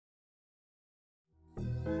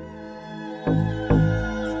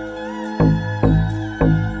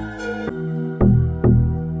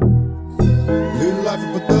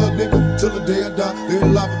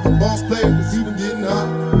player, it's even getting hot.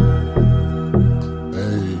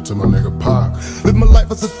 Hey, to my nigga Pac. Live my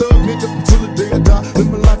life as a thug nigga until the day I die.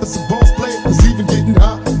 Live my life as a boss player, it's even getting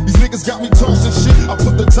hot. These niggas got me tossing shit, I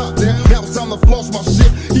put the top down, now it's time to floss my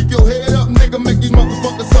shit. Keep your head up, nigga, make these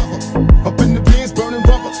motherfuckers suffer. Up in the bins, burning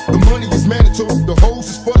rubber, the money is mandatory, the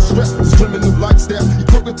hose is for the stress. It's criminal lifestyle,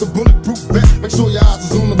 equipped with the bulletproof vest. Make sure your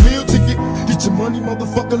eyes is on the meal ticket. Get your money,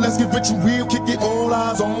 motherfucker, let's get rich and real. Kick it, all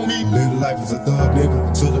eyes on me. Live life as a thug nigga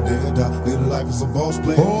until the day I die. Live life as a boss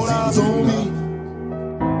player, all eyes on me.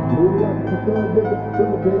 Live life as a thug nigga till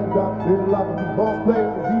the day I die. Live life as a boss player,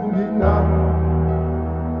 it's even getting hot.